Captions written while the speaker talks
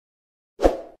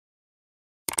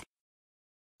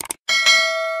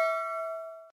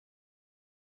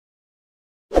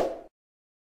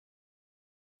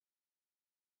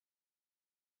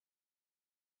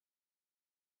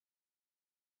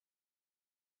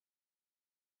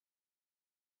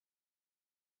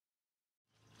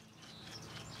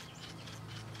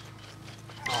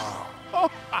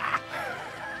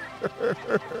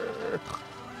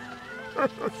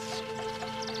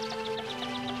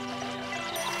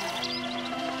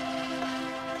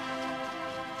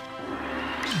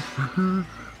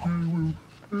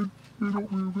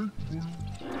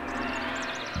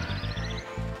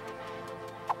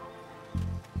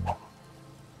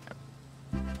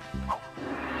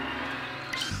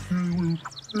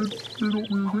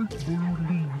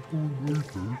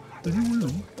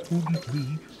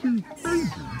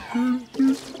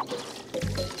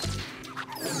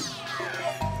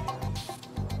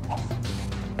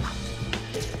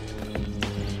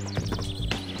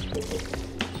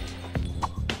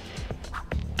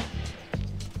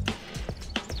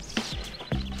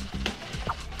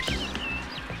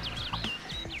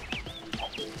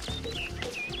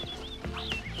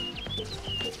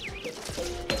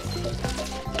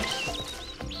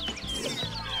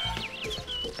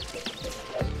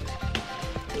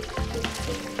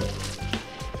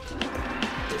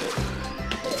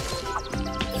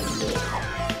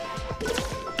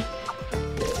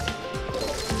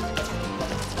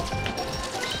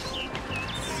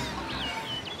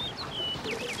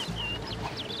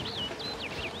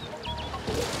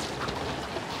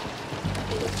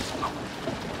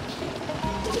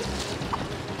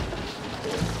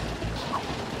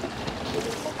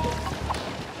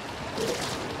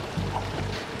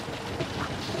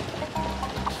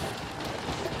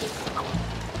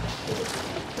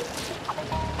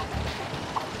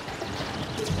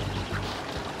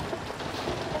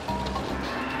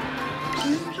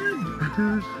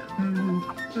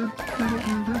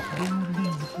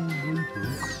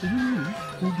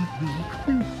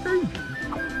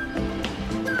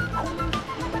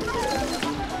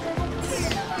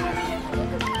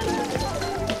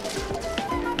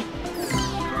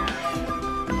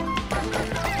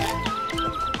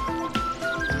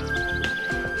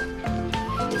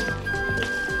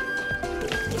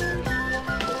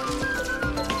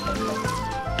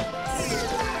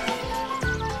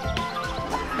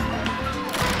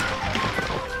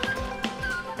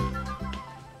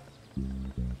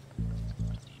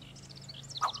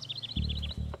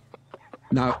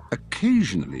Now,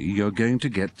 occasionally you're going to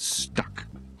get stuck.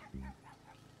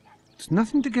 It's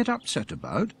nothing to get upset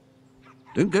about.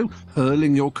 Don't go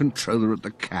hurling your controller at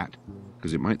the cat,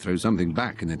 because it might throw something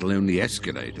back and it'll only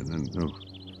escalate and then... Oh.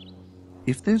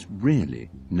 If there's really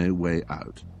no way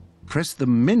out, press the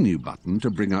menu button to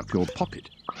bring up your pocket.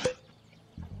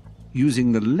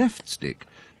 Using the left stick,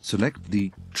 select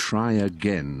the Try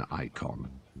Again icon.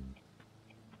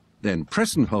 Then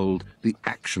press and hold the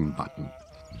Action button.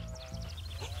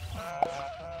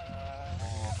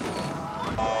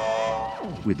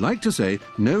 We'd like to say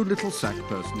no little sack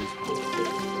person is...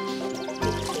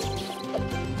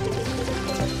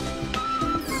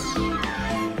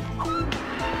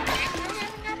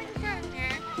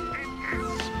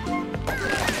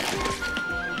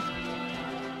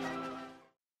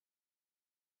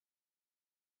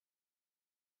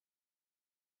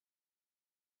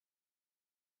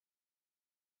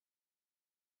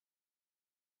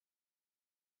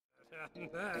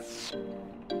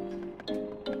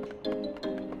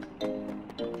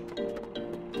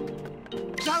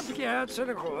 Don't forget to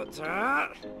the CORSAIR.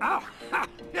 Oh,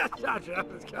 yes, that's it.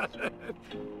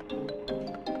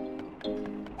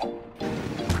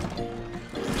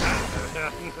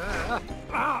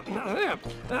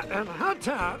 And hot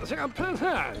time, it's a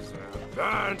princess.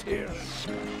 Burnt here.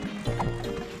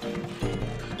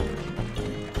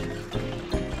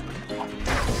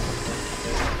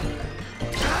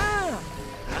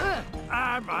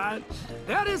 But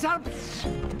that is how...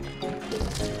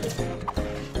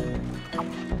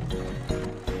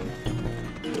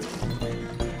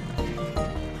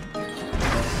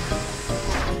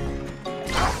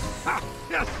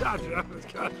 Yes, that's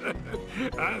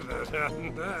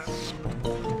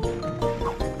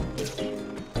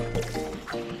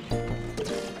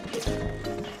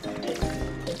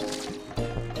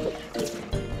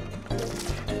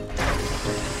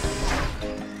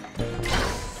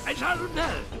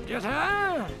Yes,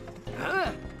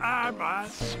 I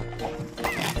must.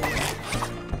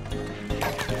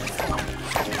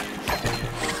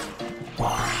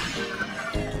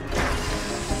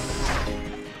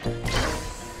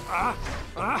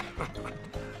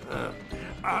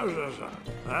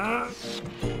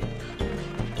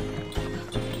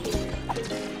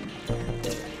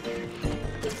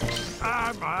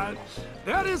 I must.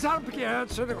 That is how to get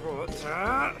to the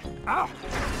CORSAIR.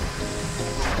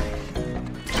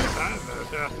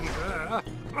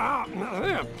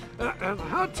 And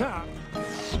hot tub.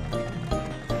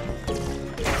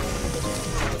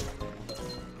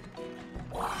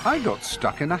 I got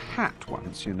stuck in a hat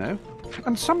once, you know,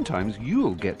 and sometimes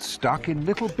you'll get stuck in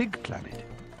Little Big Planet.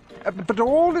 But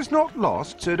all is not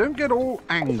lost, so don't get all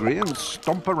angry and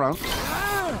stomp around.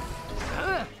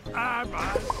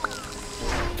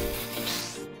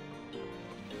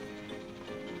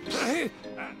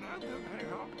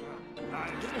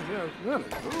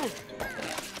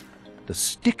 The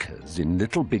stickers in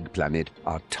Little Big Planet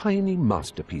are tiny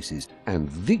masterpieces and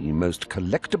the most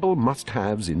collectible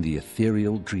must-haves in the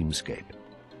ethereal dreamscape.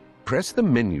 Press the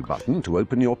menu button to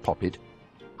open your poppet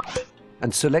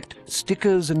and select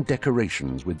Stickers and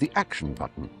Decorations with the Action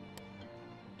button.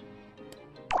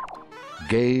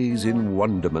 Gaze in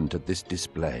wonderment at this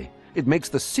display. It makes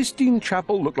the Sistine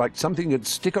Chapel look like something you'd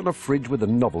stick on a fridge with a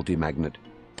novelty magnet.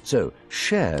 So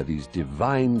share these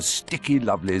divine sticky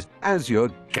lovelies as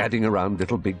you're gadding around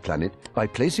Little Big Planet by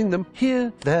placing them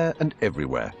here, there and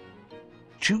everywhere.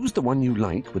 Choose the one you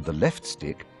like with the left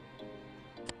stick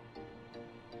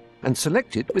and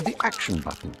select it with the Action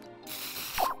button.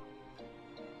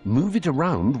 Move it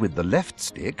around with the left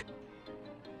stick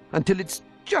until it's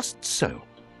just so.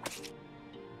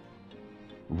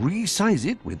 Resize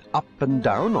it with up and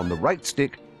down on the right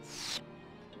stick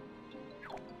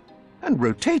and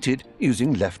rotate it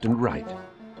using left and right.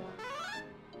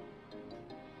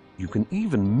 You can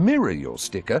even mirror your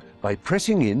sticker by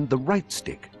pressing in the right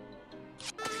stick.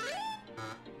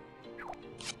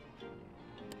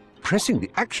 Pressing the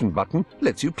Action button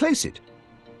lets you place it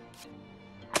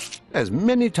as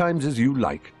many times as you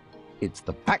like. It's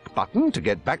the back button to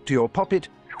get back to your poppet,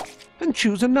 and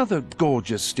choose another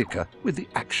gorgeous sticker with the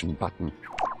Action button.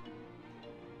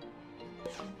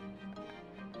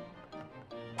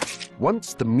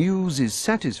 Once the muse is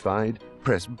satisfied,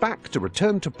 press back to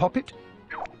return to poppet,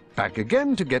 back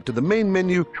again to get to the main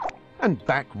menu, and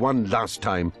back one last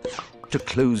time to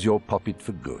close your poppet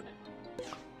for good.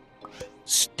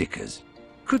 Stickers.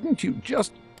 Couldn't you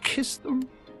just kiss them?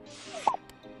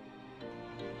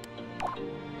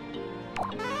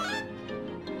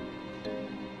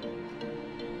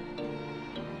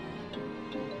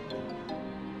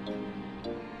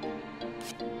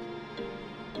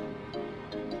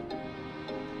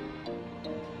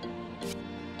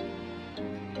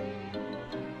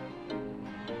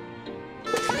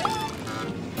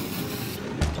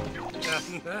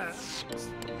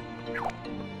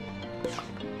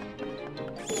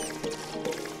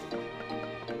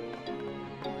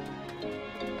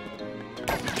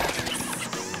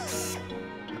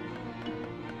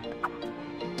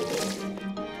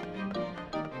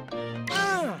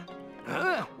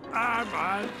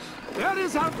 That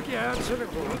is abgert til det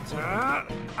gode.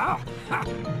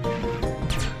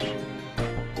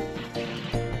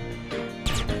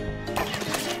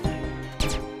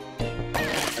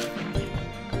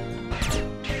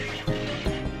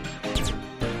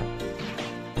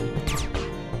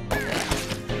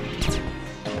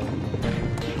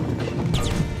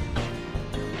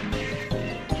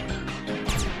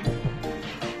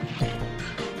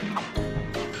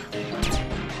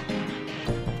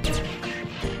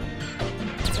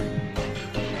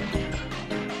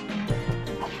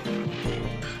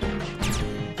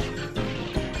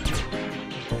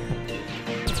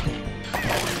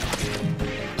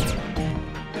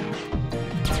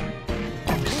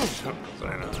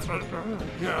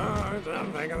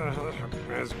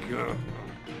 Let's go.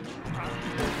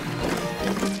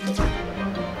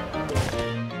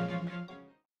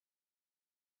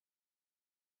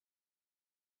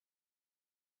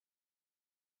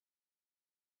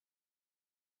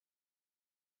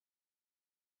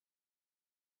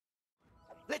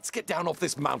 Let's get down off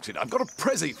this mountain. I've got a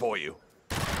pressie for you.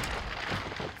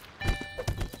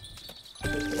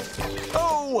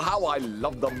 Oh, how I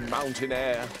love the mountain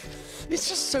air. It's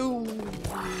just so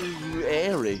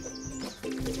airy.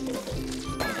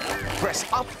 Press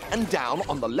up and down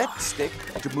on the left stick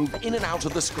to move in and out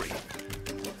of the screen.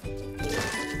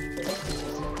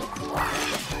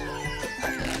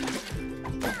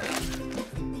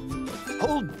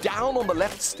 Hold down on the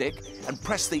left stick and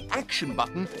press the Action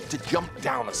button to jump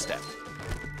down a step.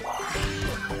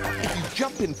 If you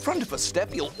jump in front of a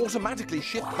step, you'll automatically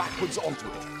shift backwards onto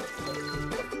it.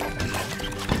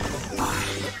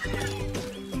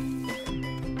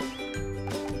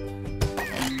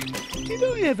 Did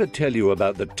I ever tell you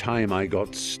about the time I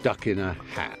got stuck in a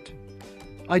hat?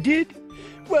 I did?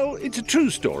 Well, it's a true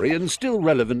story and still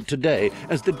relevant today,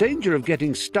 as the danger of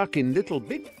getting stuck in Little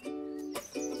Big...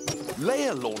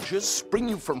 Layer launchers spring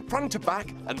you from front to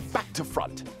back and back to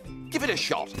front. Give it a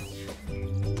shot.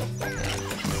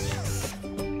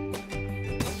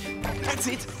 That's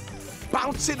it.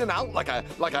 Bounce in and out like a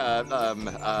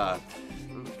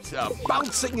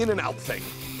bouncing in and out thing.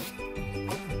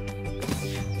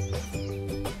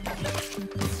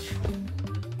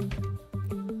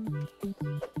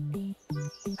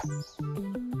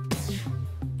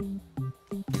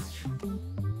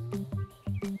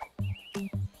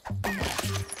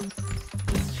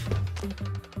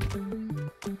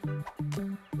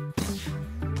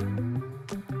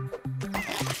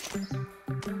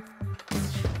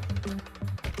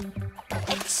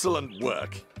 Excellent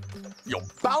work. Your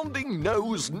bounding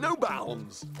knows no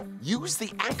bounds. Use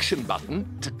the action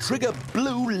button to trigger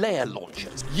blue layer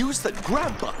launchers. Use the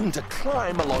grab button to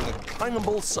climb along a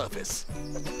climbable surface.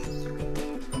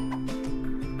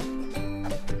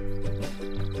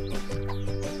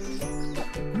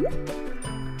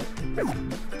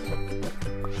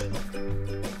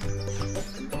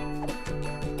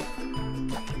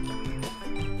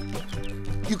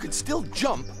 You can still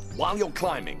jump while you're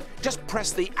climbing. Just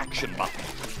press the action button.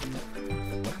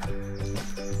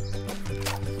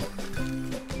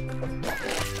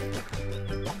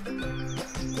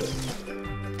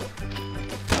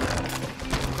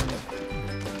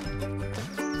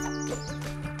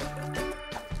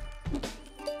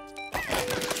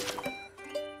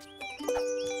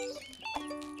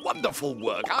 Wonderful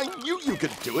work. I knew you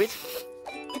could do it.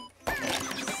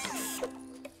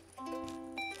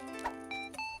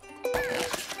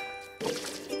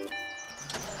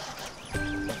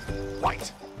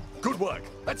 Right. Good work.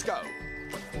 Let's go.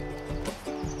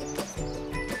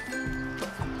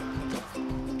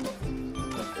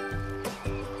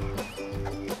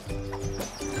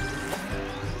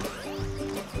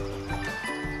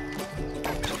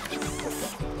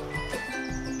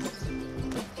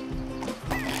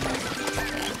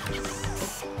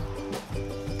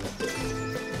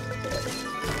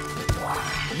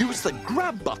 Use the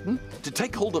grab button to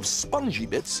take hold of spongy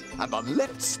bits and the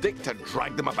left stick to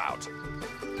drag them about.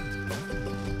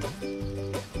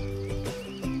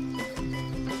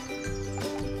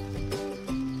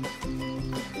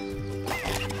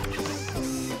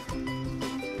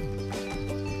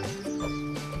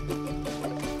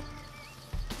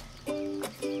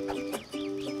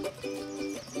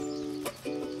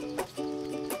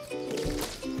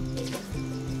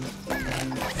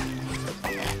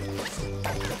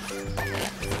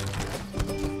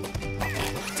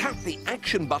 The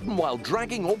action button while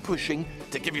dragging or pushing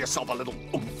to give yourself a little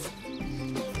oomph.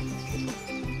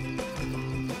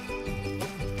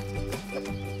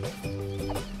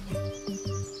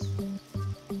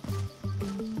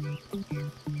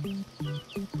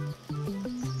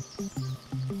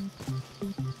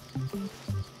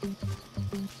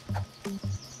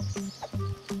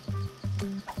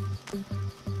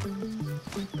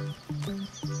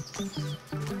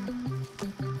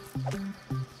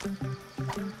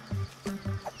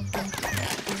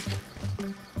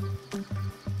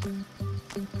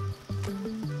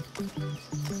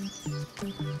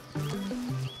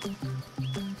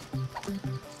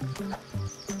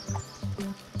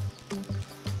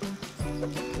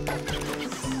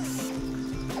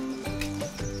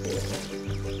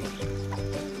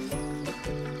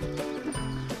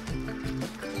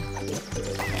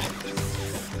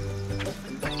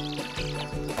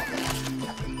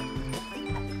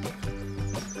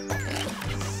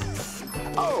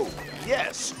 Oh,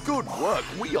 yes, good work.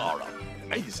 We are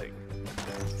amazing.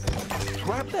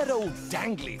 Grab that old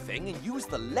dangly thing and use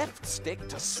the left stick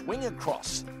to swing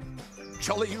across.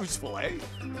 Jolly useful, eh?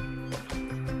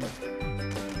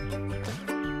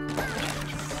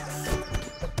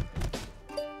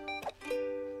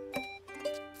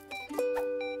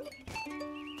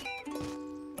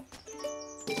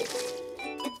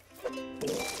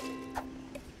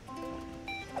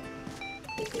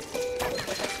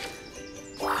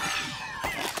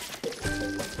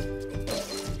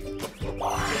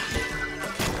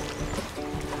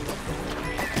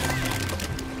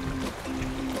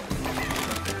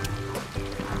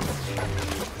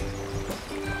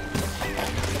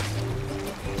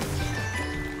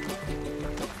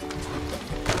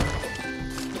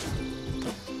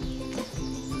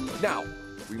 Now,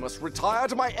 we must retire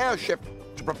to my airship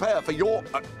to prepare for your,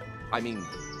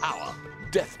 our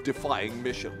death-defying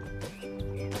mission.